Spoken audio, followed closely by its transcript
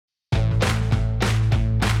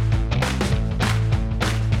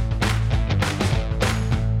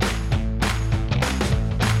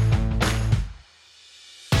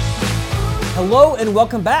Hello and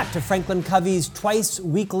welcome back to Franklin Covey's twice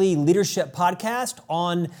weekly leadership podcast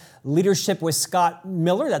on Leadership with Scott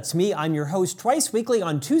Miller. That's me. I'm your host twice weekly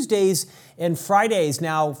on Tuesdays and Fridays.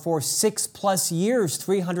 Now for 6+ years,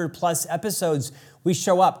 300+ episodes, we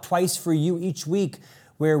show up twice for you each week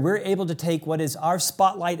where we're able to take what is our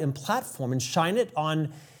spotlight and platform and shine it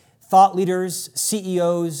on thought leaders,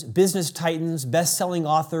 CEOs, business titans, best-selling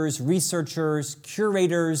authors, researchers,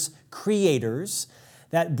 curators, creators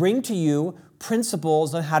that bring to you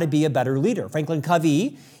principles on how to be a better leader. Franklin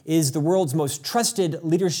Covey is the world's most trusted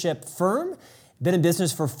leadership firm. Been in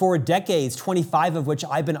business for 4 decades, 25 of which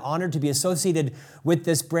I've been honored to be associated with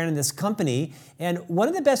this brand and this company. And one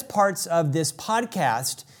of the best parts of this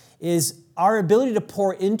podcast is our ability to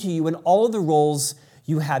pour into you in all of the roles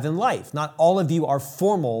you have in life. Not all of you are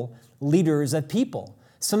formal leaders of people.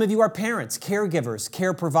 Some of you are parents, caregivers,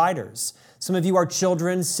 care providers. Some of you are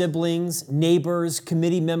children, siblings, neighbors,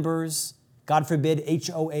 committee members, God forbid,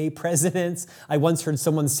 HOA presidents. I once heard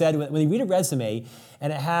someone said, when you read a resume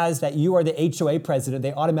and it has that you are the HOA president,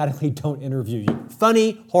 they automatically don't interview you.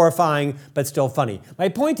 Funny, horrifying, but still funny. My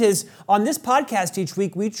point is, on this podcast each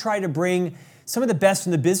week, we try to bring some of the best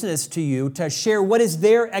in the business to you to share what is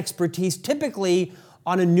their expertise, typically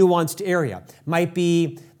on a nuanced area. Might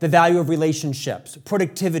be the value of relationships,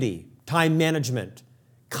 productivity, time management,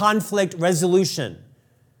 conflict resolution,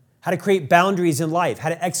 how to create boundaries in life, how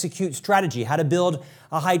to execute strategy, how to build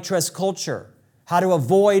a high-trust culture, how to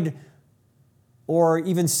avoid or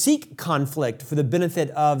even seek conflict for the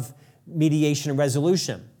benefit of mediation and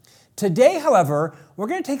resolution. Today, however, we're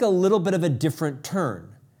going to take a little bit of a different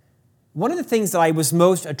turn. One of the things that I was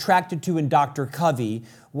most attracted to in Dr. Covey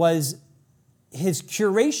was his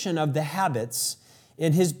curation of the habits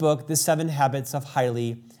in his book, The 7 Habits of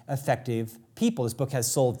Highly Effective People. This book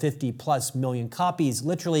has sold 50+ million copies.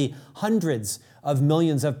 Literally hundreds of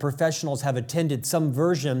millions of professionals have attended some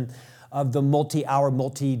version of the multi-hour,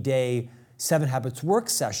 multi-day 7 Habits work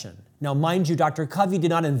session. Now, mind you, Dr. Covey did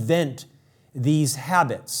not invent these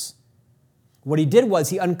habits. What he did was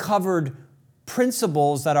he uncovered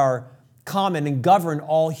principles that are common and govern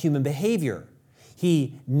all human behavior.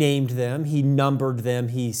 He named them, he numbered them,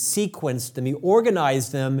 he sequenced them, he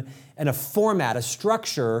organized them in a format, a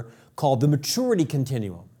structure called the maturity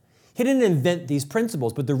continuum. He didn't invent these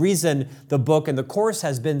principles, but the reason the book and the course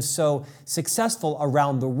has been so successful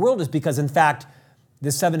around the world is because, in fact,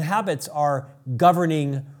 the 7 habits are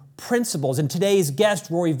governing principles. And today's guest,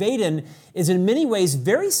 Rory Vaden, is in many ways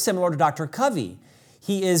very similar to Dr. Covey.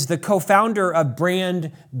 He is the co-founder of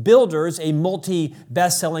Brand Builders, a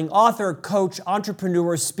multi-best-selling author, coach,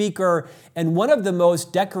 entrepreneur, speaker, and one of the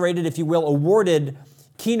most decorated, if you will, awarded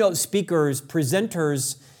keynote speakers,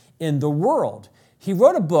 presenters in the world. He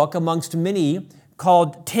wrote a book, amongst many,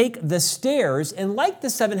 called Take the Stairs, and like the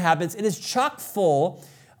 7 Habits, it is chock full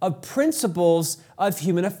of principles of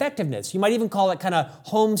human effectiveness. You might even call it kind of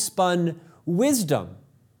homespun wisdom.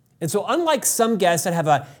 And so unlike some guests that have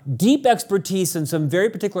a deep expertise in some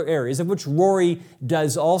very particular areas, of which Rory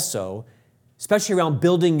does also, especially around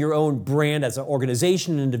building your own brand as an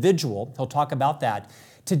organization and individual, he'll talk about that.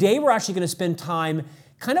 Today we're actually going to spend time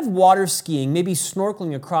kind of water skiing, maybe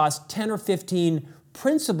snorkeling across 10 or 15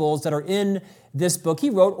 principles that are in this book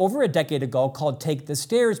he wrote over a decade ago called Take the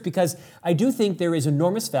Stairs, because I do think there is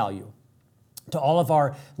enormous value to all of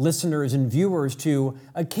our listeners and viewers to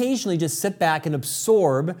occasionally just sit back and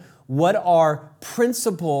absorb what are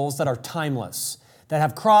principles that are timeless, that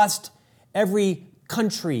have crossed every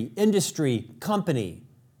country, industry, company,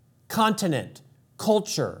 continent,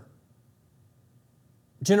 culture,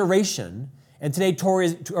 generation. And today, Rory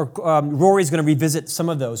is going to revisit some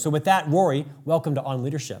of those. So with that, Rory, welcome to On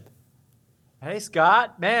Leadership. Hey,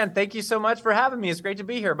 Scott. Man, thank you so much for having me. It's great to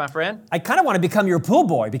be here, my friend. I kind of want to become your pool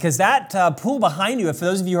boy because that pool behind you, for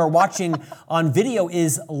those of you who are watching on video,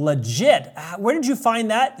 is legit. Where did you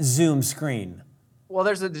find that Zoom screen? Well,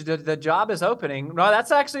 the job is opening. No,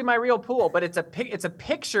 that's actually my real pool, but it's a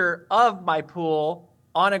picture of my pool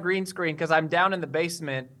on a green screen because I'm down in the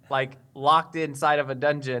basement, like locked inside of a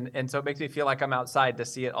dungeon, and so it makes me feel like I'm outside to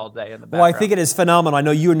see it all day in the background. Well, I think it is phenomenal. I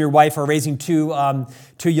know you and your wife are raising two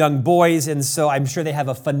young boys, and so I'm sure they have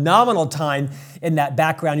a phenomenal time in that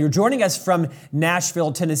background. You're joining us from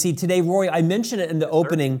Nashville, Tennessee. Today, Rory, I mentioned it in the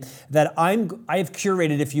opening that I have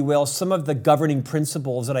curated, if you will, some of the governing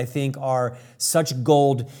principles that I think are such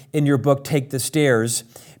gold in your book, Take the Stairs.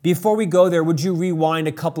 Before we go there, would you rewind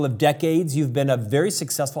a couple of decades? You've been a very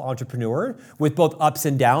successful entrepreneur with both ups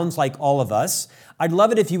and downs, like all of us. I'd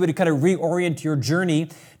love it if you would kind of reorient your journey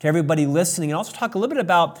to everybody listening and also talk a little bit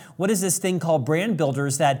about what is this thing called Brand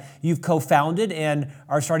Builders that you've co-founded and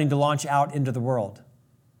are starting to launch out into the world.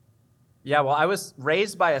 Yeah, well, I was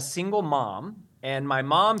raised by a single mom, and my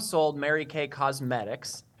mom sold Mary Kay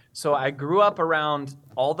Cosmetics. So I grew up around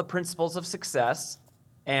all the principles of success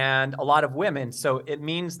and a lot of women. So it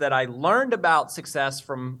means that I learned about success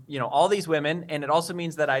from, all these women, and it also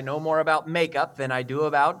means that I know more about makeup than I do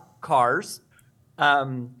about cars.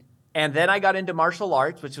 Um, and then I got into martial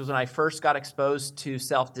arts, which was when I first got exposed to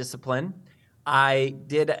self-discipline. I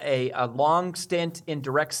did a long stint in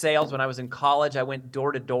direct sales when I was in college. I went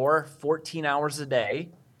door to door, 14 hours a day,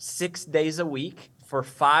 6 days a week for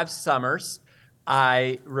 5 summers.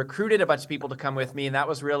 I recruited a bunch of people to come with me, and that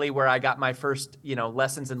was really where I got my first,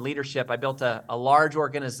 lessons in leadership. I built a large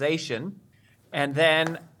organization. And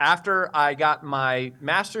then after I got my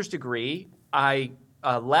master's degree, I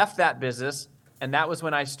left that business, and that was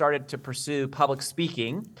when I started to pursue public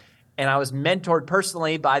speaking. And I was mentored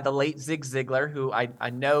personally by the late Zig Ziglar, who I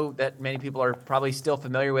know that many people are probably still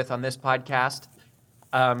familiar with on this podcast.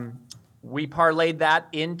 We parlayed that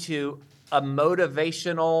into a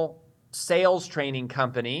motivational sales training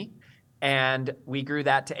company, and we grew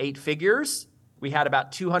that to 8 figures. We had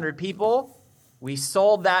about 200 people. We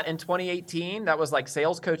sold that in 2018. That was like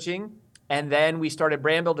sales coaching. And then we started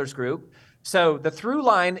Brand Builders Group. So the through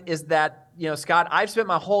line is that, Scott, I've spent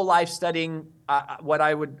my whole life studying what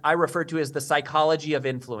I refer to as the psychology of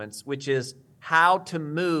influence, which is how to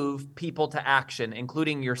move people to action,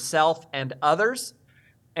 including yourself and others.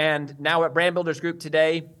 And now at Brand Builders Group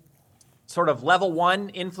today, sort of level 1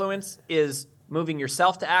 influence is moving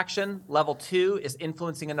yourself to action. Level 2 is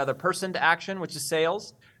influencing another person to action, which is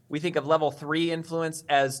sales. We think of level 3 influence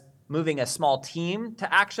as moving a small team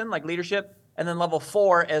to action, like leadership. And then level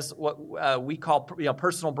 4 as what we call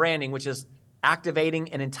personal branding, which is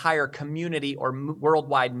activating an entire community or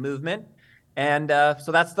worldwide movement. And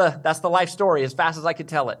so that's the life story as fast as I could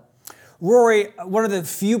tell it. Rory, one of the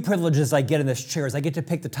few privileges I get in this chair is I get to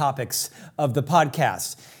pick the topics of the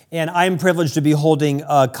podcast. And I'm privileged to be holding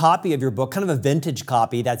a copy of your book, kind of a vintage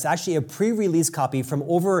copy. That's actually a pre-release copy from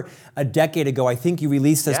over a decade ago. I think you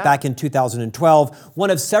released this back in 2012. One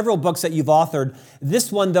of several books that you've authored.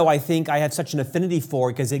 This one, though, I think I had such an affinity for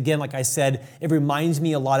because, again, like I said, it reminds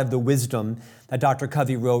me a lot of the wisdom that Dr.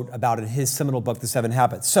 Covey wrote about in his seminal book, The 7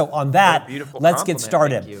 Habits. So on that, let's get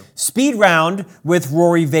started. Speed round with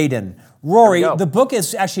Rory Vaden. Rory, the book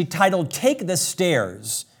is actually titled Take the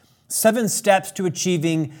Stairs, 7 Steps to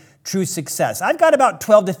Achieving True Success. I've got about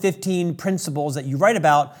 12 to 15 principles that you write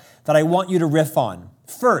about that I want you to riff on.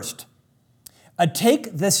 First, a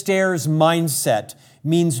take the stairs mindset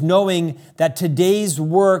means knowing that today's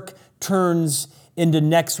work turns into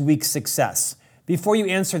next week's success. Before you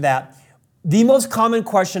answer that, the most common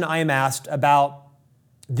question I am asked about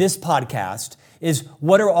this podcast is,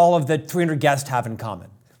 what do all of the 300 guests have in common?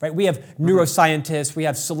 Right? We have neuroscientists, we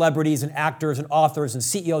have celebrities and actors and authors and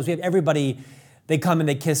CEOs. We have everybody. They come and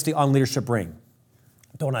they kiss the On Leadership ring.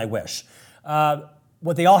 Don't I wish?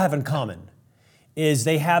 What they all have in common is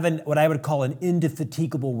they have what I would call an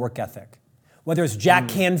indefatigable work ethic. Whether it's Jack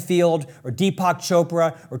Canfield or Deepak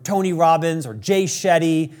Chopra or Tony Robbins or Jay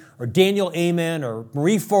Shetty or Daniel Amen or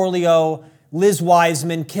Marie Forleo, Liz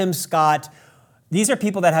Wiseman, Kim Scott. These are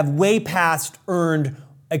people that have way past earned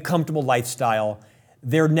a comfortable lifestyle.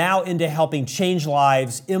 They're now into helping change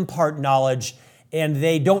lives, impart knowledge, and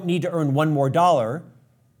they don't need to earn one more dollar.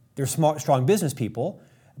 They're smart, strong business people.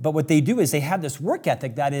 But what they do is they have this work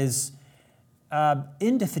ethic that is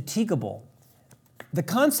indefatigable. The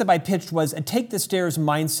concept I pitched was a take the stairs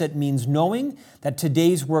mindset means knowing that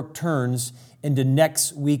today's work turns into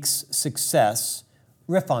next week's success.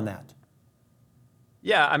 Riff on that.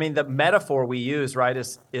 Yeah, I mean, the metaphor we use, right,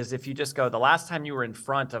 is if you just go, the last time you were in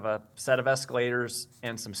front of a set of escalators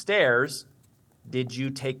and some stairs, did you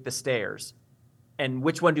take the stairs? And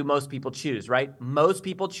which one do most people choose, right? Most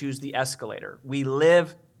people choose the escalator. We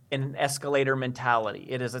live in an escalator mentality.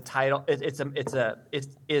 It is a title. It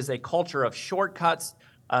is a culture of shortcuts.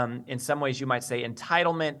 In some ways, you might say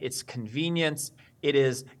entitlement. It's convenience. It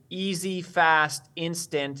is easy, fast,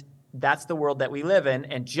 instant. That's the world that we live in.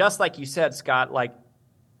 And just like you said, Scott, like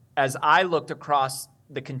as I looked across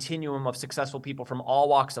the continuum of successful people from all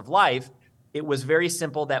walks of life, it was very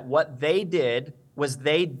simple that what they did was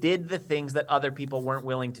they did the things that other people weren't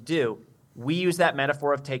willing to do. We use that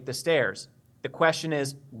metaphor of take the stairs. The question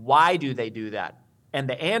is, why do they do that? And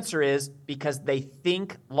the answer is because they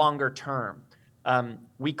think longer term.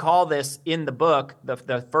 We call this in the book,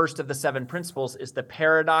 the first of the 7 principles is the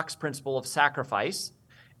paradox principle of sacrifice.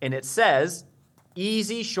 And it says,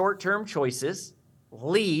 easy short-term choices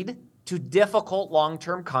lead to difficult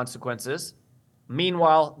long-term consequences.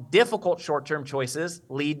 Meanwhile, difficult short-term choices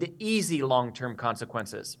lead to easy long-term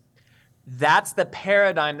consequences. that's the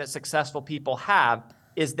paradigm that successful people have,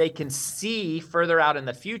 is they can see further out in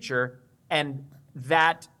the future, and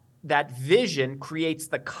that vision creates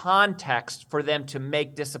the context for them to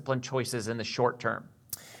make disciplined choices in the short term.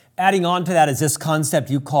 Adding on to that is this concept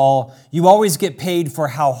you call, you always get paid for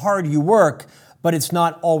how hard you work, but it's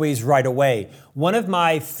not always right away. One of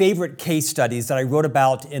my favorite case studies that I wrote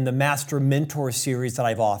about in the Master Mentor series that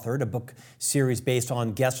I've authored, a book series based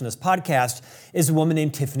on guests on this podcast, is a woman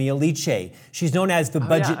named Tiffany Aliche. She's known as the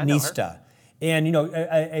Budgetnista. And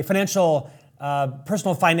a financial,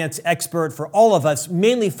 personal finance expert for all of us,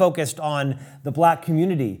 mainly focused on the Black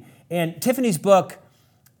community. And Tiffany's book,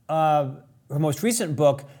 her most recent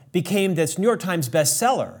book, became this New York Times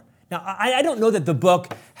bestseller. Now, I don't know that the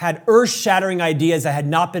book had earth-shattering ideas that had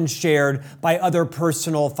not been shared by other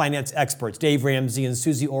personal finance experts, Dave Ramsey and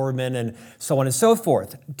Susie Orman and so on and so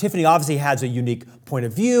forth. Tiffany obviously has a unique point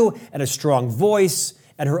of view and a strong voice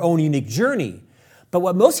and her own unique journey. But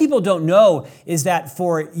what most people don't know is that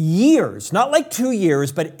for years, not like 2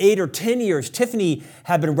 years, but 8 or 10 years, Tiffany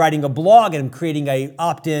had been writing a blog and creating an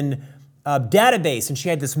opt-in database, and she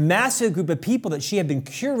had this massive group of people that she had been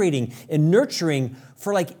curating and nurturing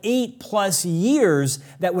for like 8+ years,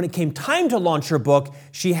 that when it came time to launch her book,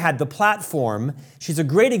 she had the platform. She's a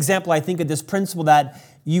great example, I think, of this principle that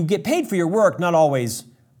you get paid for your work, not always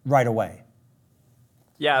right away.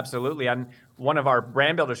 Yeah, absolutely. And one of our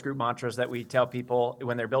brand builders group mantras that we tell people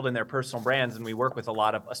when they're building their personal brands, and we work with a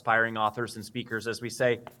lot of aspiring authors and speakers, as we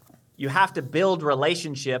say, you have to build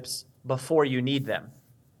relationships before you need them.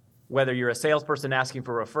 Whether you're a salesperson asking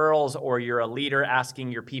for referrals, or you're a leader asking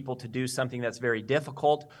your people to do something that's very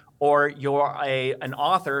difficult, or you're an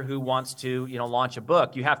author who wants to launch a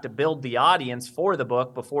book, you have to build the audience for the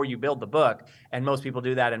book before you build the book. And most people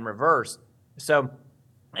do that in reverse. So,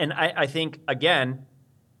 and I think, again,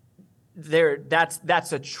 that's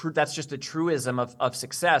just a truism of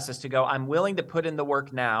success, is to go, I'm willing to put in the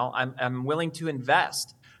work now. I'm willing to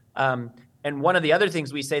invest. And one of the other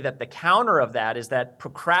things we say, that the counter of that is that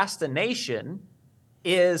procrastination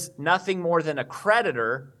is nothing more than a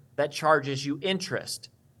creditor that charges you interest.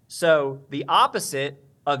 So the opposite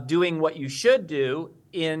of doing what you should do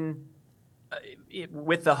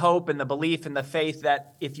with the hope and the belief and the faith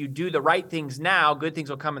that if you do the right things now, good things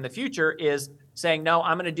will come in the future, is saying, no,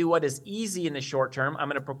 I'm going to do what is easy in the short term. I'm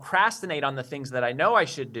going to procrastinate on the things that I know I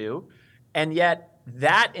should do. And yet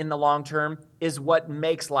that in the long term is what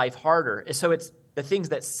makes life harder. So it's the things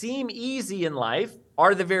that seem easy in life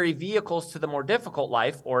are the very vehicles to the more difficult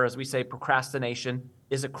life, or as we say, procrastination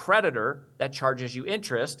is a creditor that charges you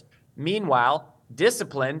interest. Meanwhile,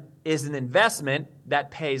 discipline is an investment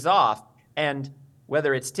that pays off. And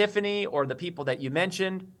whether it's Tiffany or the people that you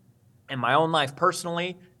mentioned, in my own life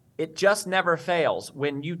personally, it just never fails.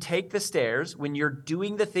 When you take the stairs, when you're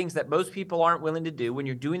doing the things that most people aren't willing to do, when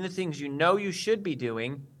you're doing the things you know you should be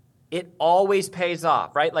doing, it always pays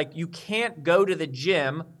off, right? Like, you can't go to the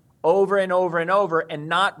gym over and over and over and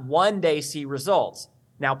not one day see results.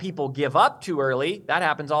 Now, people give up too early. That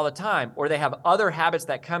happens all the time. Or they have other habits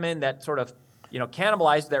that come in that sort of,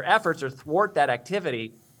 cannibalize their efforts or thwart that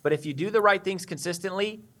activity. But if you do the right things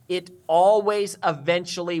consistently, it always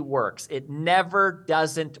eventually works. It never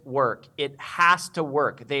doesn't work. It has to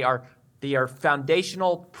work. They are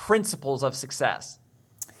foundational principles of success.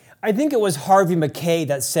 I think it was Harvey Mackay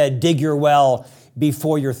that said, dig your well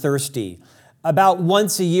before you're thirsty. About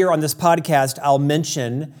once a year on this podcast, I'll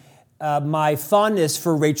mention my fondness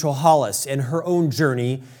for Rachel Hollis and her own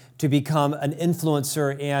journey to become an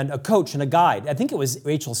influencer and a coach and a guide. I think it was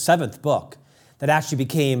Rachel's 7th book that actually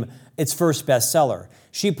became its first bestseller.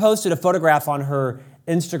 She posted a photograph on her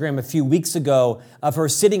Instagram a few weeks ago of her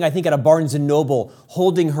sitting, I think, at a Barnes & Noble,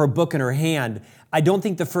 holding her book in her hand. I don't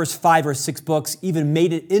think the first 5 or 6 books even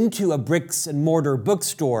made it into a bricks and mortar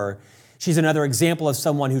bookstore. She's another example of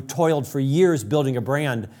someone who toiled for years building a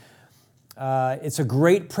brand. It's a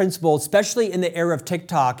great principle, especially in the era of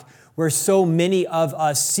TikTok, where so many of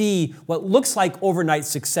us see what looks like overnight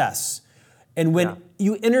success. And when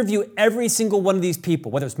you interview every single one of these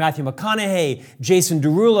people, whether it's Matthew McConaughey, Jason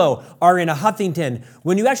Derulo, Ariana Huffington,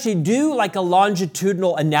 when you actually do like a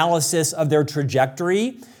longitudinal analysis of their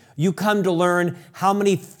trajectory, you come to learn how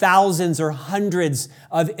many thousands or hundreds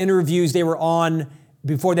of interviews they were on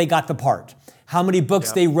before they got the part, how many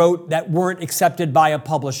books they wrote that weren't accepted by a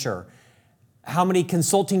publisher, how many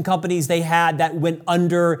consulting companies they had that went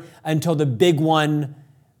under until the big one,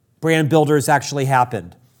 Brand Builders, actually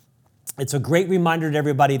happened. It's a great reminder to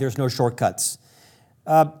everybody there's no shortcuts.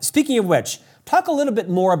 Speaking of which, talk a little bit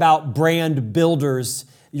more about Brand Builders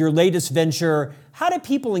your latest venture. How do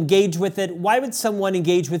people engage with it? Why would someone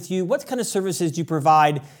engage with you? What kind of services do you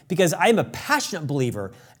provide? Because I'm a passionate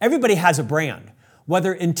believer. Everybody has a brand.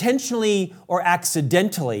 Whether intentionally or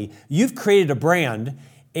accidentally, you've created a brand,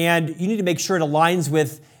 and you need to make sure it aligns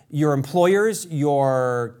with your employers,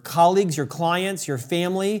 your colleagues, your clients, your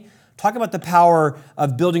family. Talk about the power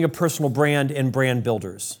of building a personal brand and brand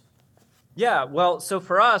builders. Yeah, well, so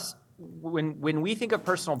for us, when we think of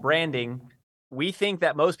personal branding, we think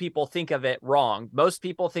that most people think of it wrong. Most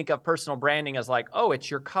people think of personal branding as like, oh, it's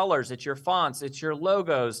your colors, it's your fonts, it's your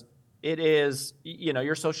logos, it is,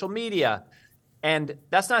 your social media. And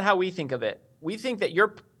that's not how we think of it. We think that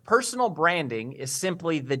your personal branding is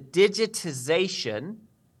simply the digitization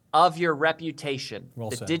of your reputation. Well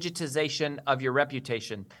said. Digitization of your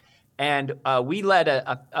reputation. And we had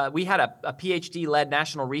a PhD-led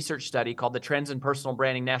national research study called the Trends in Personal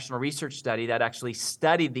Branding National Research Study that actually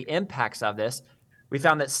studied the impacts of this. We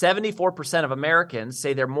found that 74% of Americans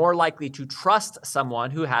say they're more likely to trust someone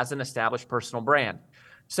who has an established personal brand.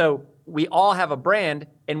 So we all have a brand,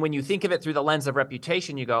 and when you think of it through the lens of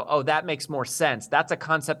reputation, you go, oh, that makes more sense. That's a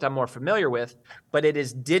concept I'm more familiar with, but it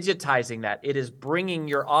is digitizing that. It is bringing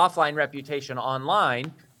your offline reputation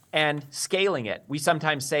online and scaling it. We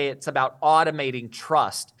sometimes say it's about automating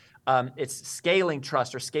trust. It's scaling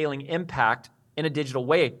trust or scaling impact in a digital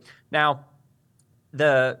way. Now,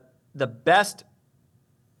 the best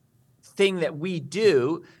thing that we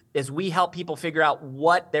do is we help people figure out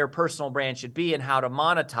what their personal brand should be and how to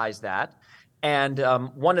monetize that. And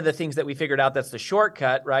one of the things that we figured out that's the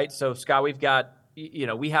shortcut, right? So Scott,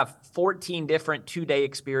 we have 14 different 2-day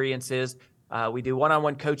experiences. We do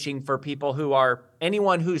one-on-one coaching for people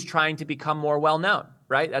anyone who's trying to become more well-known,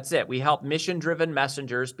 right? That's it. We help mission-driven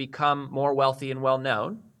messengers become more wealthy and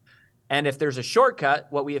well-known. And if there's a shortcut,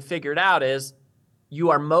 what we have figured out is you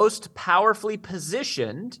are most powerfully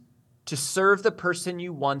positioned to serve the person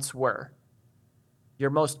you once were. You're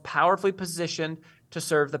most powerfully positioned to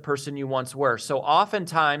serve the person you once were. So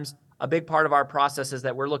oftentimes, a big part of our process is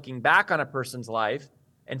that we're looking back on a person's life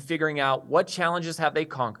and figuring out what challenges have they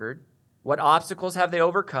conquered, what obstacles have they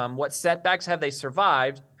overcome, what setbacks have they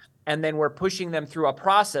survived, and then we're pushing them through a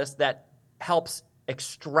process that helps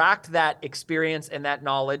extract that experience and that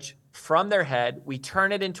knowledge from their head. We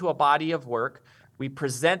turn it into a body of work. We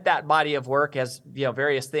present that body of work as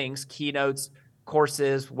various things, keynotes,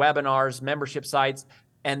 courses, webinars, membership sites,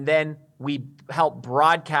 and then we help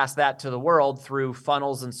broadcast that to the world through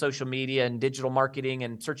funnels and social media and digital marketing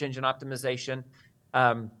and search engine optimization.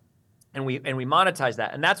 And we monetize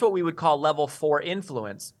that. And that's what we would call level 4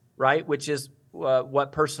 influence, right? Which is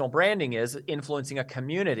what personal branding is, influencing a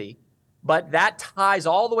community. But that ties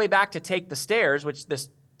all the way back to Take the Stairs, which this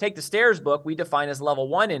Take the Stairs book we define as level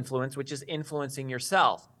 1 influence, which is influencing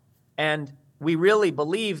yourself. And we really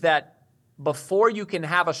believe that before you can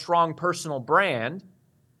have a strong personal brand,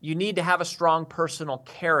 you need to have a strong personal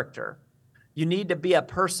character. You need to be a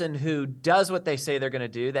person who does what they say they're going to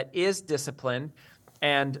do, that is disciplined.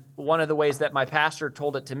 And one of the ways that my pastor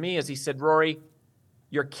told it to me is he said, Rory,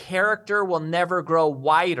 your character will never grow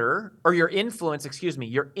wider, or your influence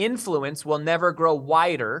will never grow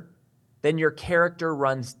wider than your character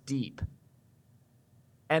runs deep.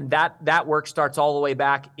 And that work starts all the way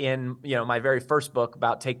back in my very first book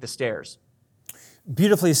about Take the Stairs.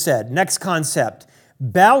 Beautifully said. Next concept.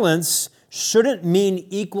 Balance shouldn't mean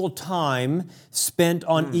equal time spent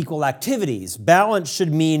on equal activities. Balance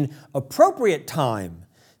should mean appropriate time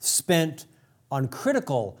spent on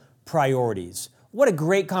critical priorities. What a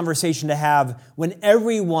great conversation to have when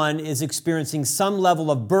everyone is experiencing some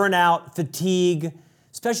level of burnout, fatigue,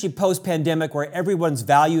 especially post-pandemic, where everyone's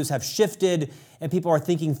values have shifted and people are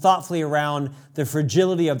thinking thoughtfully around the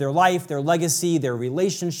fragility of their life, their legacy, their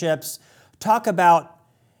relationships. Talk about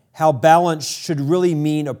how balance should really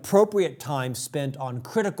mean appropriate time spent on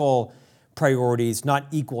critical priorities, not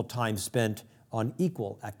equal time spent on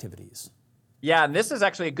equal activities. Yeah, and this is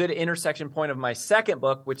actually a good intersection point of my second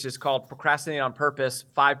book, which is called Procrastinating on Purpose,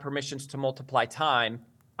 5 Permissions to Multiply Time.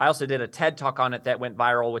 I also did a TED Talk on it that went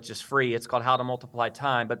viral, which is free. It's called How to Multiply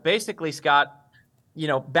Time. But basically, Scott,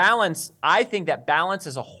 balance, I think that balance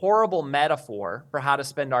is a horrible metaphor for how to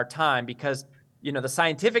spend our time because, the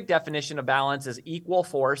scientific definition of balance is equal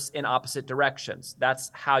force in opposite directions. That's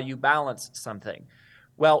how you balance something.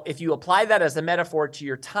 Well, if you apply that as a metaphor to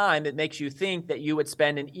your time, it makes you think that you would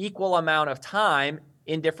spend an equal amount of time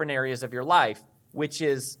in different areas of your life, which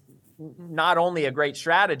is not only a great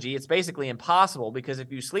strategy, it's basically impossible because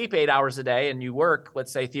if you sleep 8 hours a day and you work,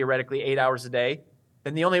 let's say theoretically 8 hours a day,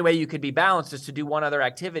 then the only way you could be balanced is to do one other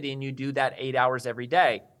activity and you do that 8 hours every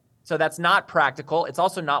day. So that's not practical. It's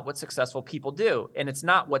also not what successful people do, and it's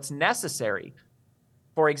not what's necessary.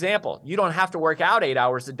 For example, you don't have to work out 8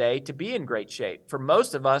 hours a day to be in great shape. For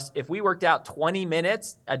most of us, if we worked out 20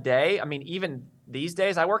 minutes a day, I mean, even these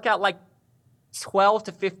days, I work out like 12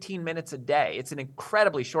 to 15 minutes a day. It's an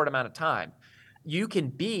incredibly short amount of time. You can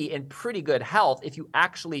be in pretty good health if you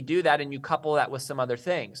actually do that and you couple that with some other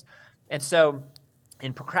things. And so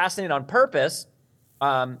in Procrastinate on Purpose,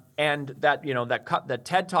 and that, the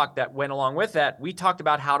TED Talk that went along with that, we talked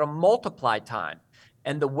about how to multiply time.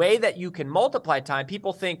 And the way that you can multiply time,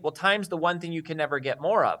 people think, well, time's the one thing you can never get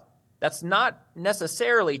more of. That's not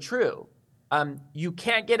necessarily true. You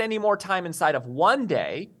can't get any more time inside of one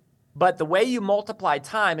day, but the way you multiply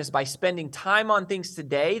time is by spending time on things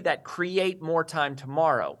today that create more time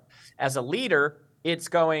tomorrow. As a leader, it's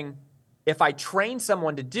going, if I train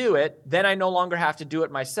someone to do it, then I no longer have to do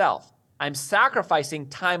it myself. I'm sacrificing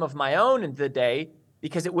time of my own in the day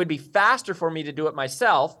because it would be faster for me to do it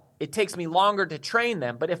myself. It takes me longer to train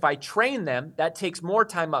them, but if I train them, that takes more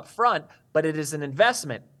time up front, but it is an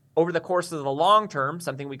investment. Over the course of the long term,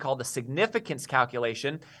 something we call the significance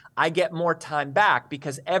calculation, I get more time back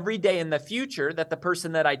because every day in the future that the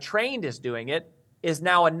person that I trained is doing it is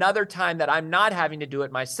now another time that I'm not having to do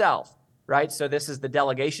it myself, right? So this is the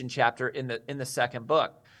delegation chapter in the second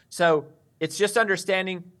book. So it's just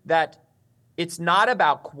understanding that it's not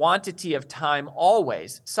about quantity of time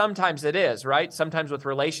always. Sometimes it is, right? Sometimes with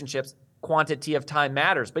relationships, quantity of time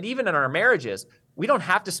matters. But even in our marriages, we don't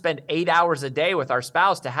have to spend 8 hours a day with our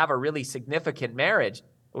spouse to have a really significant marriage.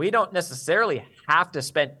 We don't necessarily have to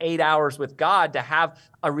spend 8 hours with God to have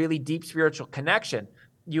a really deep spiritual connection.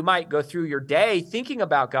 You might go through your day thinking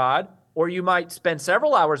about God, or you might spend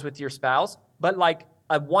several hours with your spouse, but like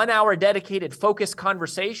a 1 hour dedicated focused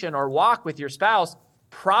conversation or walk with your spouse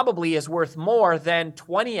probably is worth more than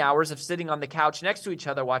 20 hours of sitting on the couch next to each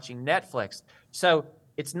other watching Netflix. So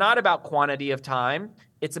it's not about quantity of time.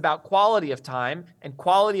 It's about quality of time. And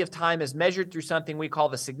quality of time is measured through something we call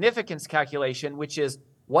the significance calculation, which is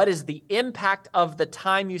what is the impact of the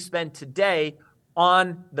time you spend today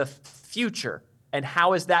on the future? And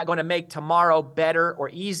how is that going to make tomorrow better or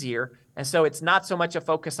easier? And so it's not so much a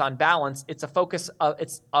focus on balance. It's a focus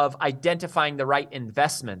of identifying the right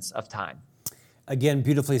investments of time. Again,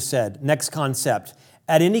 beautifully said. Next concept.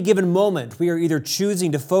 At any given moment, we are either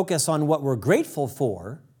choosing to focus on what we're grateful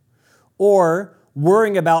for or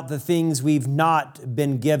worrying about the things we've not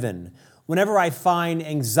been given. Whenever I find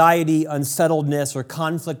anxiety, unsettledness, or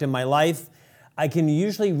conflict in my life, I can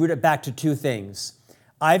usually root it back to two things.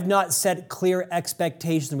 I've not set clear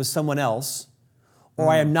expectations with someone else, or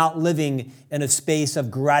I am not living in a space of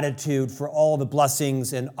gratitude for all the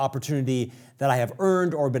blessings and opportunity that I have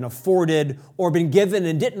earned or been afforded or been given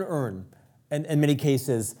and didn't earn in many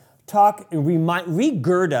cases. Talk and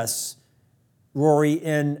regird us, Rory,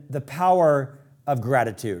 in the power of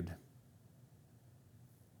gratitude.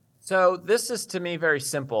 So this is, to me, very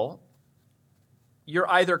simple. You're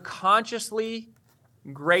either consciously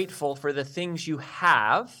grateful for the things you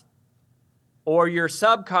have, or you're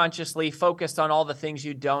subconsciously focused on all the things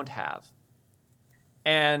you don't have.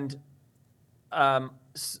 And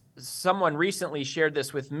someone recently shared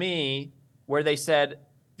this with me where they said,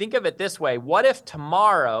 think of it this way. What if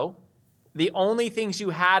tomorrow the only things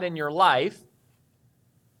you had in your life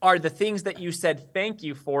are the things that you said thank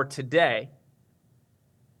you for today?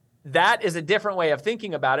 That is a different way of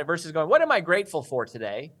thinking about it versus going, what am I grateful for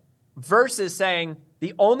today? Versus saying,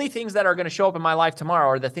 the only things that are going to show up in my life tomorrow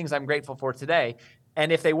are the things I'm grateful for today.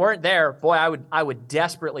 And if they weren't there, boy, I would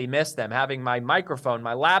desperately miss them. Having my microphone,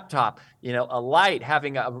 my laptop, a light,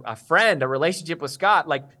 having a friend, a relationship with Scott,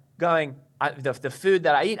 like going, the food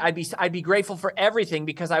that I eat, I'd be grateful for everything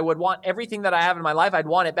because I would want everything that I have in my life. I'd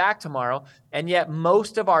want it back tomorrow. And yet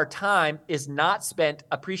most of our time is not spent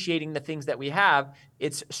appreciating the things that we have.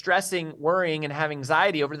 It's stressing, worrying, and having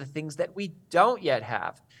anxiety over the things that we don't yet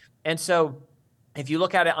have. And so if you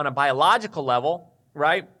look at it on a biological level,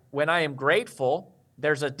 right, when I am grateful,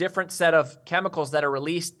 there's a different set of chemicals that are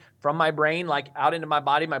released from my brain, like out into my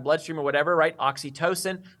body, my bloodstream or whatever, right?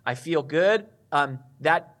 Oxytocin, I feel good.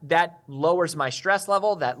 That lowers my stress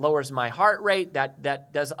level, that lowers my heart rate,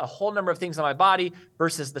 that does a whole number of things on my body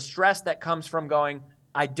versus the stress that comes from going,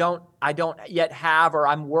 I don't yet have, or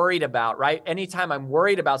I'm worried about, right? Anytime I'm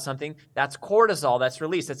worried about something, that's cortisol that's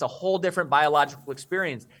released. It's a whole different biological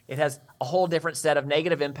experience. It has a whole different set of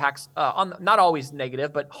negative impacts, on not always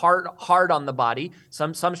negative, but hard on the body.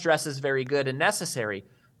 Some stress is very good and necessary,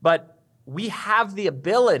 but we have the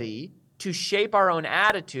ability to shape our own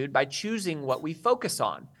attitude by choosing what we focus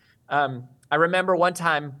on. I remember one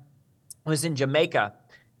time I was in Jamaica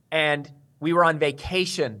and we were on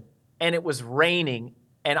vacation and it was raining.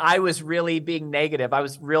 And I was really being negative. I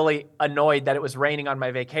was really annoyed that it was raining on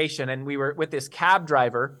my vacation. And we were with this cab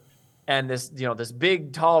driver and this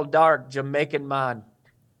big, tall, dark Jamaican man.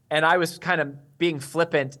 And I was kind of being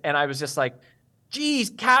flippant. And I was just like, geez,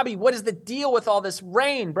 cabbie, what is the deal with all this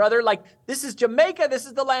rain, brother? Like, this is Jamaica. This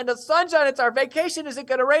is the land of sunshine. It's our vacation. Is it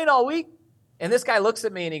going to rain all week? And this guy looks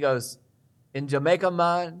at me and he goes, in Jamaica,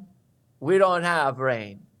 man, we don't have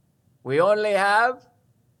rain. We only have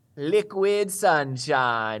liquid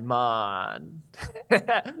sunshine, man.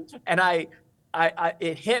 And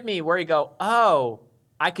it hit me where you go, oh,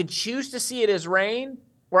 I could choose to see it as rain,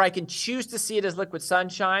 or I can choose to see it as liquid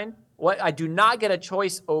sunshine. What I do not get a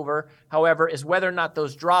choice over, however, is whether or not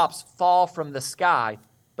those drops fall from the sky.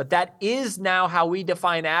 But that is now how we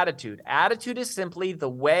define attitude. Attitude is simply the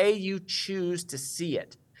way you choose to see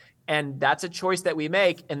it. And that's a choice that we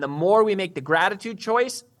make. And the more we make the gratitude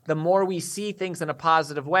choice, the more we see things in a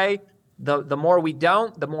positive way. The more we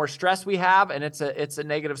don't, the more stress we have, and it's a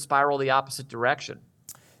negative spiral the opposite direction.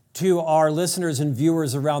 To our listeners and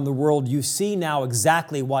viewers around the world, you see now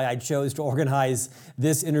exactly why I chose to organize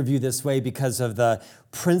this interview this way, because of the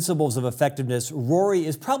principles of effectiveness Rory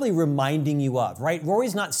is probably reminding you of, right?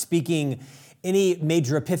 Rory's not speaking any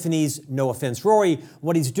major epiphanies, no offense, Rory.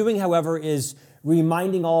 What he's doing, however, is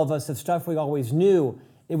reminding all of us of stuff we always knew.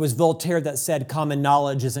 It was Voltaire that said common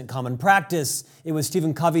knowledge isn't common practice. It was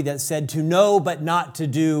Stephen Covey that said to know but not to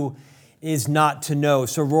do is not to know.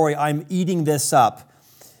 So Rory, I'm eating this up.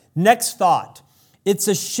 Next thought. It's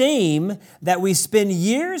a shame that we spend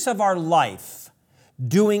years of our life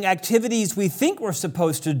doing activities we think we're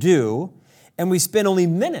supposed to do, and we spend only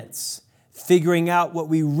minutes figuring out what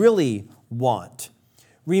we really want.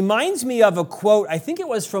 Reminds me of a quote, I think it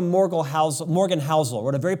was from Morgan Housel,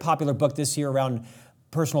 wrote a very popular book this year around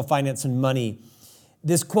personal finance and money.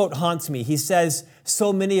 This quote haunts me. He says,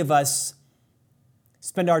 so many of us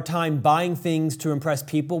spend our time buying things to impress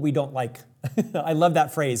people we don't like. I love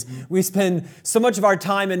that phrase. We spend so much of our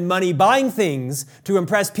time and money buying things to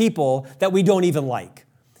impress people that we don't even like.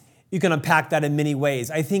 You can unpack that in many ways.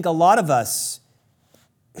 I think a lot of us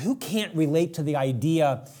who can't relate to the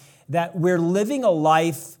idea that we're living a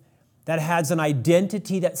life that has an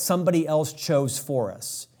identity that somebody else chose for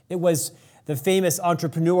us. It was the famous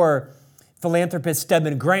entrepreneur, philanthropist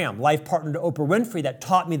Stedman Graham, life partner to Oprah Winfrey, that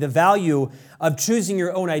taught me the value of choosing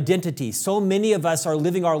your own identity. So many of us are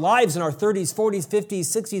living our lives in our 30s, 40s, 50s,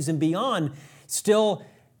 60s, and beyond, still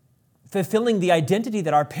fulfilling the identity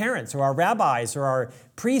that our parents or our rabbis or our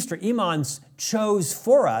priests or imams chose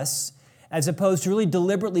for us, as opposed to really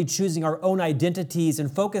deliberately choosing our own identities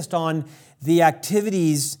and focused on the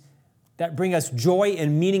activities that bring us joy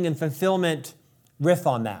and meaning and fulfillment. Riff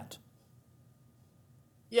on that.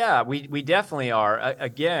 Yeah, we definitely are.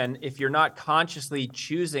 Again, if you're not consciously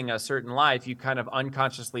choosing a certain life, you kind of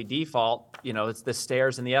unconsciously default. It's the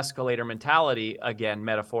stairs and the escalator mentality, again,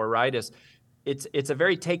 metaphor, right? It's a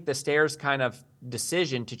very take the stairs kind of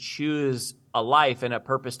decision to choose a life and a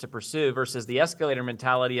purpose to pursue, versus the escalator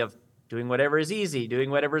mentality of doing whatever is easy,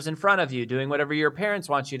 doing whatever is in front of you, doing whatever your parents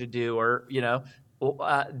want you to do, or your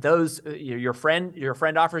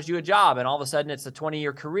friend offers you a job and all of a sudden it's a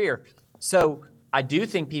 20-year career. So I do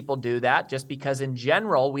think people do that just because in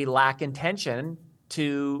general we lack intention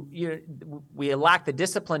we lack the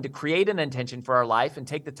discipline to create an intention for our life and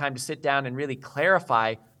take the time to sit down and really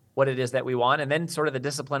clarify what it is that we want, and then sort of the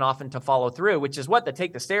discipline often to follow through, which is what the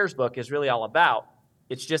Take the Stairs book is really all about.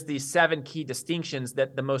 It's just these 7 key distinctions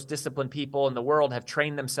that the most disciplined people in the world have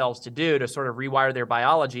trained themselves to do to sort of rewire their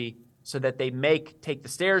biology so that they make take the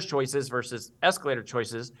stairs choices versus escalator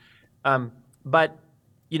choices. But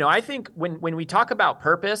I think when we talk about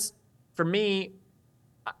purpose, for me,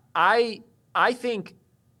 I think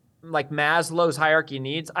like Maslow's hierarchy of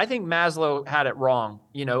needs, I think Maslow had it wrong.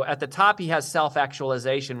 At the top, he has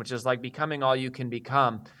self-actualization, which is like becoming all you can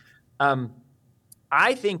become.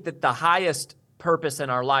 I think that the highest purpose in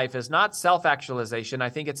our life is not self-actualization. I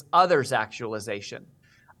think it's others' actualization.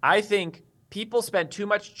 I think people spend too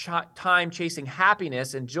much time chasing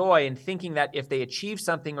happiness and joy and thinking that if they achieve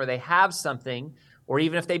something or they have something, or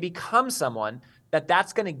even if they become someone,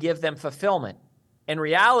 that's going to give them fulfillment. In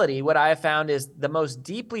reality, what I have found is the most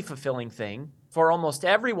deeply fulfilling thing for almost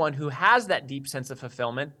everyone who has that deep sense of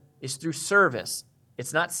fulfillment is through service.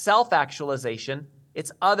 It's not self-actualization,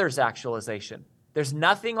 it's others' actualization. There's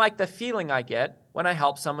nothing like the feeling I get when I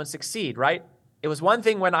help someone succeed, right? It was one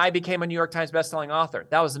thing when I became a New York Times bestselling author.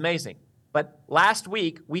 That was amazing. But last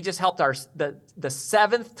week, we just helped the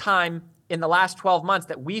 7th time in the last 12 months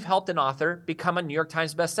that we've helped an author become a New York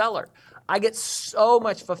Times bestseller. I get so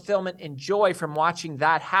much fulfillment and joy from watching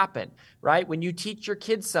that happen, right? When you teach your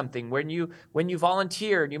kids something, when you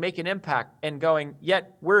volunteer and you make an impact and going,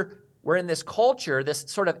 yet we're in this culture, this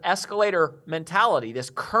sort of escalator mentality, this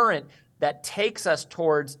current that takes us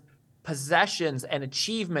towards possessions and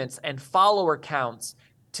achievements and follower counts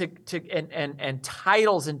and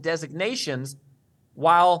titles and designations,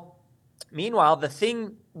 while meanwhile,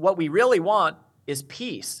 what we really want is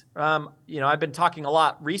peace. I've been talking a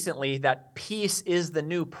lot recently that peace is the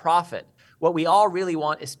new profit. What we all really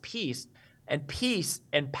want is peace and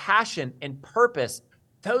passion and purpose.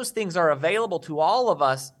 Those things are available to all of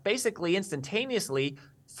us basically instantaneously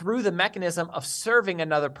through the mechanism of serving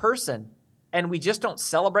another person. And we just don't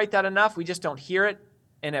celebrate that enough. We just don't hear it.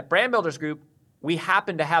 And at Brand Builders Group, we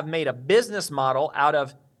happen to have made a business model out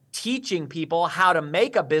of teaching people how to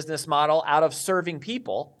make a business model out of serving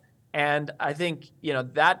people. And I think,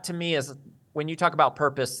 that to me is, when you talk about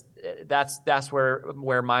purpose, that's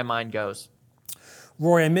where my mind goes.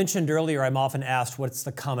 Rory, I mentioned earlier, I'm often asked what's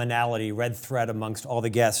the commonality, red thread amongst all the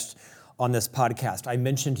guests on this podcast. I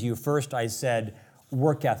mentioned to you first, I said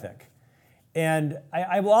work ethic. And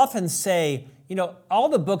I will often say, all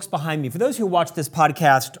the books behind me, for those who watch this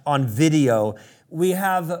podcast on video, we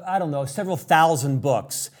have, several thousand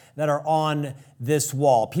books that are on this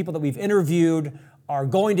wall. People that we've interviewed, are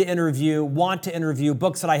going to interview, want to interview,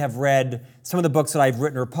 books that I have read, some of the books that I've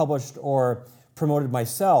written or published or promoted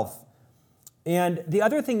myself. And the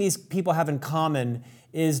other thing these people have in common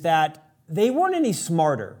is that they weren't any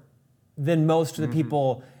smarter than most of the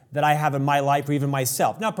people that I have in my life or even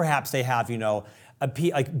myself. Now, perhaps they have, like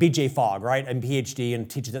BJ Fogg, right? And PhD and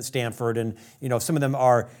teaches at Stanford. And, some of them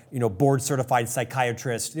are, board certified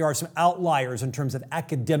psychiatrists. There are some outliers in terms of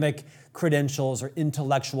academic credentials or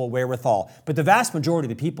intellectual wherewithal. But the vast majority of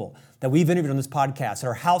the people that we've interviewed on this podcast that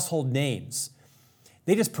are household names,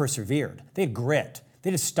 they just persevered. They had grit.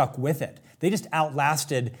 They just stuck with it. They just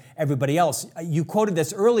outlasted everybody else. You quoted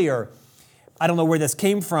this earlier. I don't know where this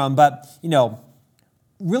came from, but,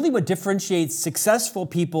 really what differentiates successful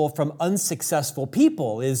people from unsuccessful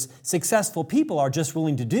people is successful people are just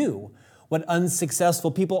willing to do what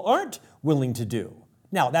unsuccessful people aren't willing to do.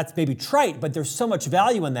 Now, that's maybe trite, but there's so much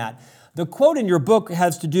value in that. The quote in your book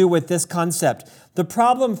has to do with this concept. The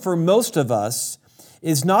problem for most of us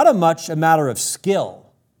is not much a matter of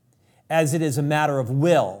skill as it is a matter of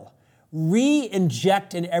will.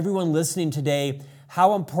 Re-inject in everyone listening today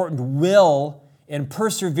how important will and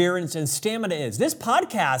perseverance and stamina is. This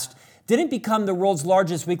podcast didn't become the world's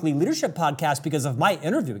largest weekly leadership podcast because of my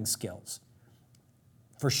interviewing skills.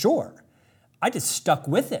 For sure. I just stuck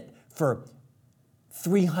with it for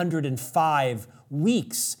 305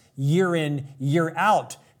 weeks, year in, year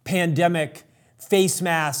out. Pandemic, face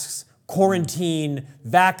masks, quarantine,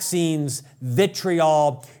 vaccines,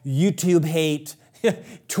 vitriol, YouTube hate,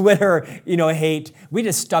 Twitter, hate. We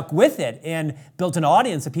just stuck with it and built an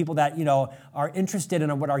audience of people that, are interested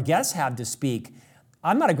in what our guests have to speak.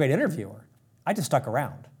 I'm not a great interviewer. I just stuck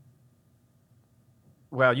around.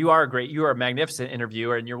 Well, you are a magnificent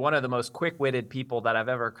interviewer, and you're one of the most quick-witted people that I've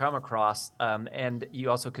ever come across. And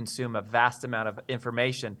you also consume a vast amount of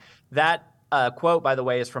information. That quote, by the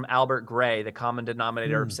way, is from Albert Gray, The Common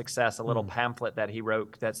Denominator of Success, a little pamphlet that he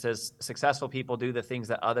wrote that says, successful people do the things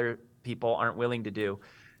that other people aren't willing to do.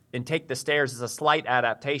 And Take the Stairs is a slight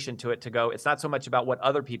adaptation to it to go, it's not so much about what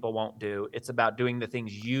other people won't do, it's about doing the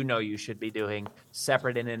things you should be doing,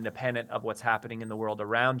 separate and independent of what's happening in the world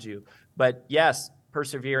around you. But yes,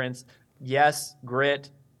 perseverance, yes, grit,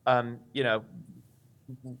 the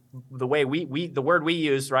way the word we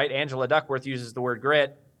use, right? Angela Duckworth uses the word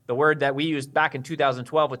grit. The word that we used back in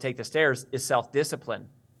 2012 with Take the Stairs is self-discipline.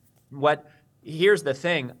 Here's the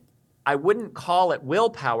thing. I wouldn't call it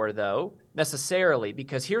willpower, though, necessarily,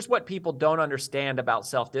 because here's what people don't understand about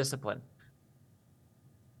self-discipline.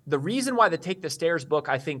 The reason why the Take the Stairs book,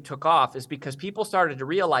 I think, took off is because people started to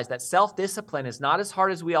realize that self-discipline is not as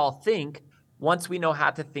hard as we all think once we know how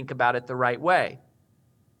to think about it the right way.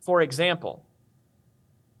 For example,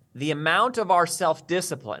 the amount of our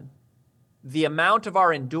self-discipline, the amount of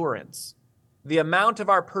our endurance, the amount of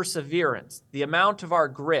our perseverance, the amount of our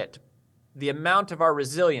grit, the amount of our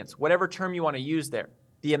resilience, whatever term you want to use there,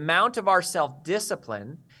 the amount of our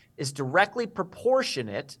self-discipline is directly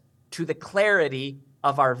proportionate to the clarity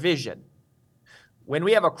of our vision. When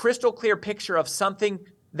we have a crystal clear picture of something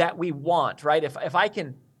that we want, right? If I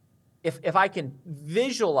can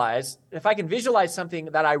visualize something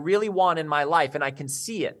that I really want in my life and I can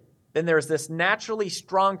see it, then there's this naturally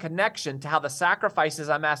strong connection to how the sacrifices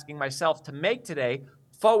I'm asking myself to make today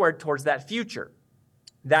forward towards that future.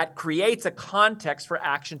 That creates a context for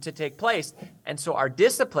action to take place. And so our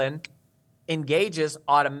discipline engages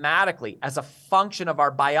automatically as a function of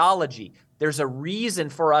our biology. There's a reason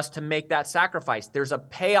for us to make that sacrifice. There's a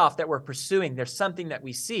payoff that we're pursuing. There's something that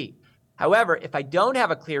we see. However, if I don't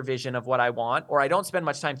have a clear vision of what I want, or I don't spend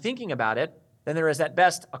much time thinking about it, then there is at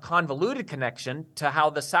best a convoluted connection to how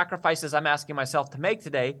the sacrifices I'm asking myself to make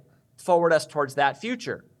today forward us towards that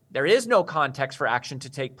future. There is no context for action to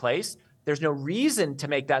take place. There's no reason to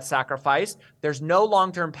make that sacrifice. There's no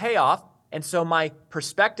long-term payoff. And so my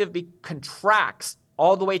perspective contracts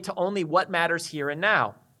all the way to only what matters here and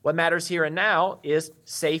now. What matters here and now is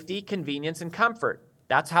safety, convenience, and comfort.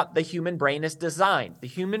 That's how the human brain is designed. The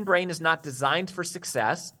human brain is not designed for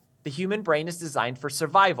success. The human brain is designed for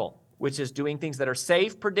survival, which is doing things that are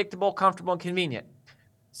safe, predictable, comfortable, and convenient.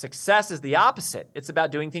 Success is the opposite. It's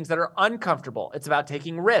about doing things that are uncomfortable. It's about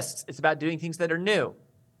taking risks. It's about doing things that are new.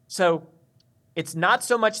 So it's not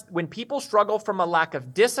so much when people struggle from a lack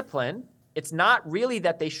of discipline, it's not really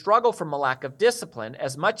that they struggle from a lack of discipline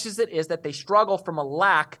as much as it is that they struggle from a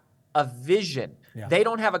lack of vision. Yeah. They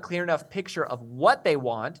don't have a clear enough picture of what they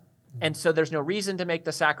want, and so there's no reason to make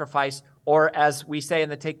the sacrifice, or as we say in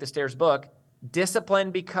the Take the Stairs book,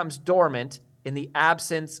 discipline becomes dormant in the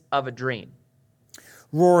absence of a dream.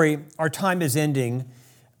 Rory, our time is ending,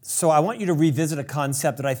 so I want you to revisit a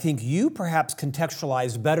concept that I think you perhaps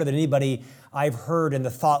contextualize better than anybody I've heard in the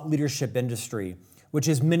thought leadership industry, which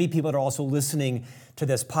is many people that are also listening to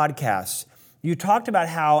this podcast. You talked about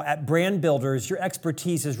how at Brand Builders, your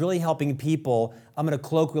expertise is really helping people, I'm going to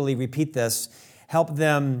colloquially repeat this, help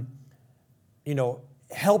them,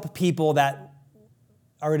 help people that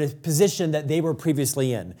are in a position that they were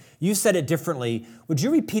previously in. You said it differently. Would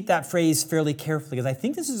you repeat that phrase fairly carefully? Because I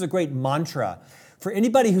think this is a great mantra for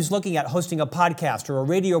anybody who's looking at hosting a podcast or a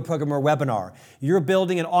radio program or a webinar. You're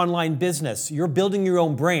building an online business. You're building your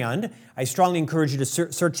own brand. I strongly encourage you to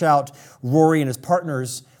search out Rory and his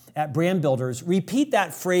partners at Brand Builders. Repeat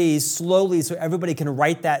that phrase slowly so everybody can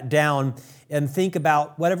write that down and think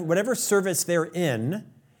about whatever service they're in.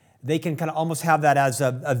 They can kind of almost have that as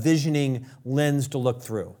a visioning lens to look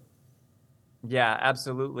through. Yeah,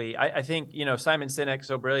 absolutely. I think, Simon Sinek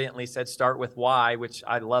so brilliantly said, start with why, which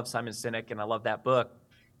I love Simon Sinek and I love that book.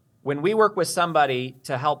 When we work with somebody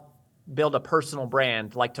to help build a personal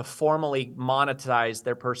brand, like to formally monetize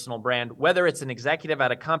their personal brand, whether it's an executive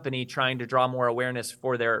at a company trying to draw more awareness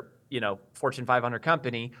for their, Fortune 500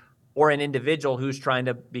 company, or an individual who's trying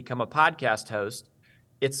to become a podcast host,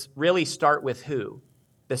 it's really start with who.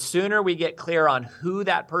 The sooner we get clear on who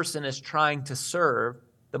that person is trying to serve,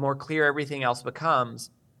 the more clear everything else becomes.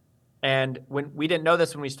 And when we didn't know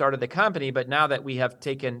this when we started the company, but now that we have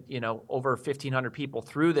taken, over 1,500 people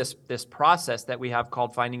through this process that we have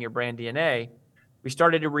called Finding Your Brand DNA, we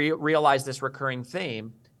started to realize this recurring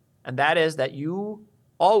theme, and that is that you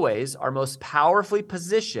always are most powerfully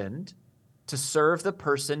positioned to serve the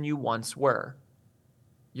person you once were.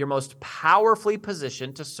 You're most powerfully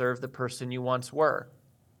positioned to serve the person you once were.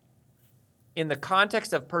 In the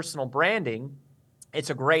context of personal branding, it's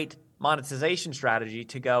a great monetization strategy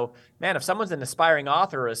to go, man, if someone's an aspiring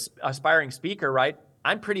author or aspiring speaker, right,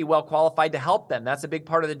 I'm pretty well qualified to help them. That's a big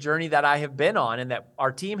part of the journey that I have been on and that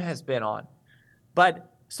our team has been on.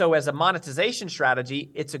 But so as a monetization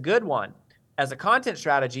strategy, it's a good one. As a content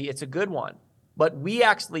strategy, it's a good one. But we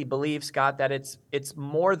actually believe, Scott, that it's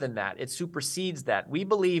more than that. It supersedes that. We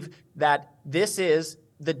believe that this is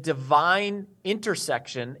the divine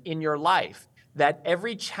intersection in your life, that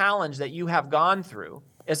every challenge that you have gone through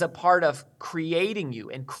is a part of creating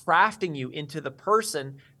you and crafting you into the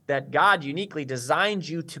person that God uniquely designed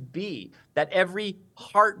you to be, that every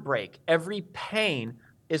heartbreak, every pain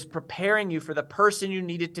is preparing you for the person you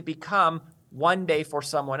needed to become one day for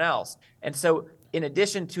someone else. And so in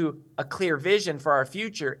addition to a clear vision for our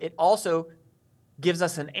future, it also gives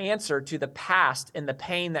us an answer to the past and the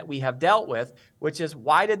pain that we have dealt with, which is,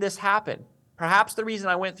 why did this happen? Perhaps the reason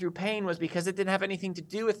I went through pain was because it didn't have anything to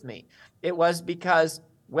do with me. It was because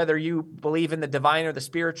whether you believe in the divine or the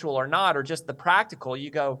spiritual or not, or just the practical,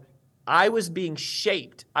 you go, I was being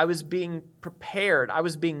shaped. I was being prepared. I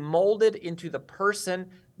was being molded into the person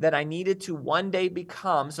that I needed to one day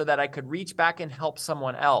become so that I could reach back and help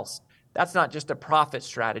someone else. That's not just a profit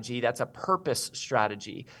strategy. That's a purpose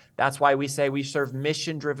strategy. That's why we say we serve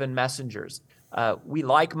mission-driven messengers. We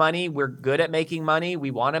like money. We're good at making money.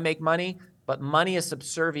 We want to make money, but money is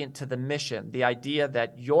subservient to the mission, the idea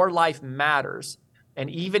that your life matters. And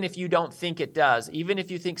even if you don't think it does, even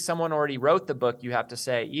if you think someone already wrote the book, you have to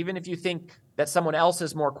say, even if you think that someone else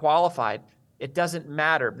is more qualified, it doesn't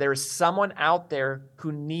matter. There is someone out there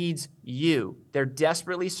who needs you. They're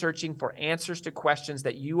desperately searching for answers to questions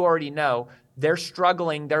that you already know. They're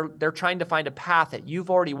struggling. They're trying to find a path that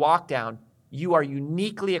you've already walked down. you are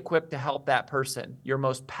uniquely equipped to help that person. You're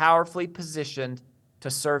most powerfully positioned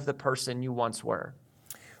to serve the person you once were.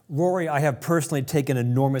 Rory, I have personally taken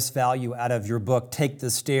enormous value out of your book, Take the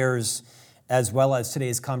Stairs, as well as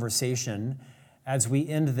today's conversation. As we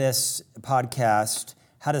end this podcast,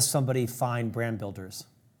 how does somebody find Brand Builders?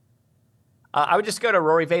 I would just go to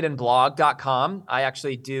roryvadenblog.com. I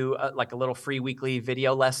actually do a little free weekly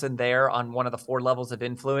video lesson there on one of the 4 levels of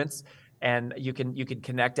influence. And you can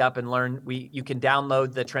connect up and learn. You can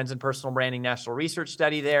download the Trends in Personal Branding National Research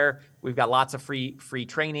Study there. We've got lots of free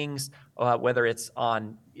trainings, whether it's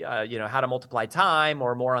on how to multiply time,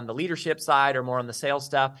 or more on the leadership side, or more on the sales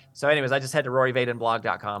stuff. So anyways, I just head to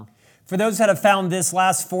roryvadenblog.com. For those that have found this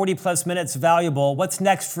last 40 plus minutes valuable, what's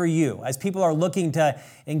next for you? As people are looking to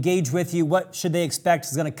engage with you, what should they expect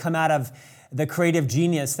is going to come out of the creative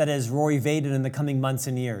genius that is Rory Vaden in the coming months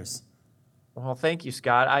and years? Well, thank you,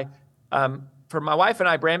 Scott. For my wife and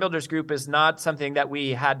I, Brand Builders Group is not something that we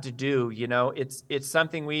had to do. It's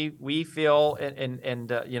something we feel,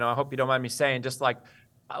 and I hope you don't mind me saying, just like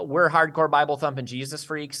we're hardcore Bible thumping Jesus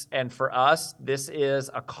freaks, and for us, this is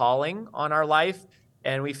a calling on our life,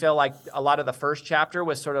 and we feel like a lot of the first chapter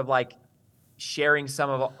was sort of like sharing some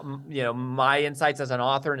of my insights as an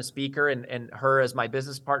author and a speaker, and her as my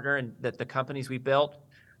business partner, and the companies we built,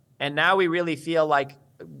 and now we really feel like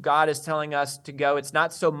God is telling us to go. It's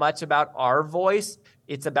not so much about our voice.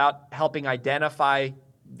 It's about helping identify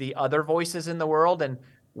the other voices in the world. And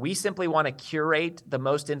we simply want to curate the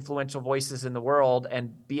most influential voices in the world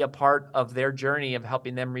and be a part of their journey of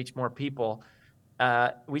helping them reach more people.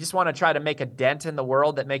 We just want to try to make a dent in the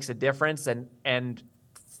world that makes a difference. And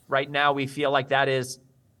right now we feel like that is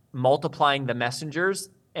multiplying the messengers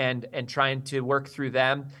and trying to work through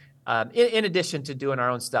them. In addition to doing our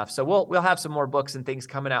own stuff. So we'll have some more books and things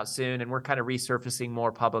coming out soon, and we're kind of resurfacing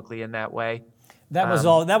more publicly in that way. That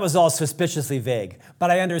was all suspiciously vague,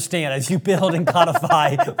 but I understand as you build and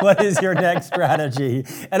codify what is your next strategy.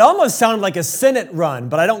 It almost sounded like a Senate run,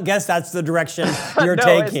 but I don't guess that's the direction you're no,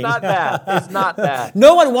 taking. No, it's not that. It's not that.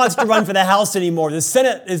 No one wants to run for the House anymore. The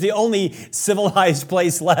Senate is the only civilized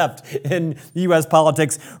place left in U.S.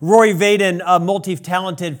 politics. Rory Vaden, a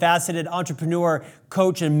multi-talented, faceted entrepreneur,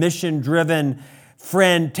 coach, and mission-driven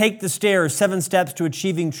friend. Take the Stairs, 7 steps to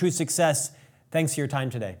achieving true success. Thanks for your time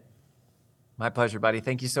today. My pleasure, buddy.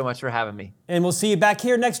 Thank you so much for having me. And we'll see you back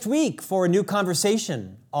here next week for a new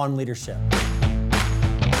conversation on leadership.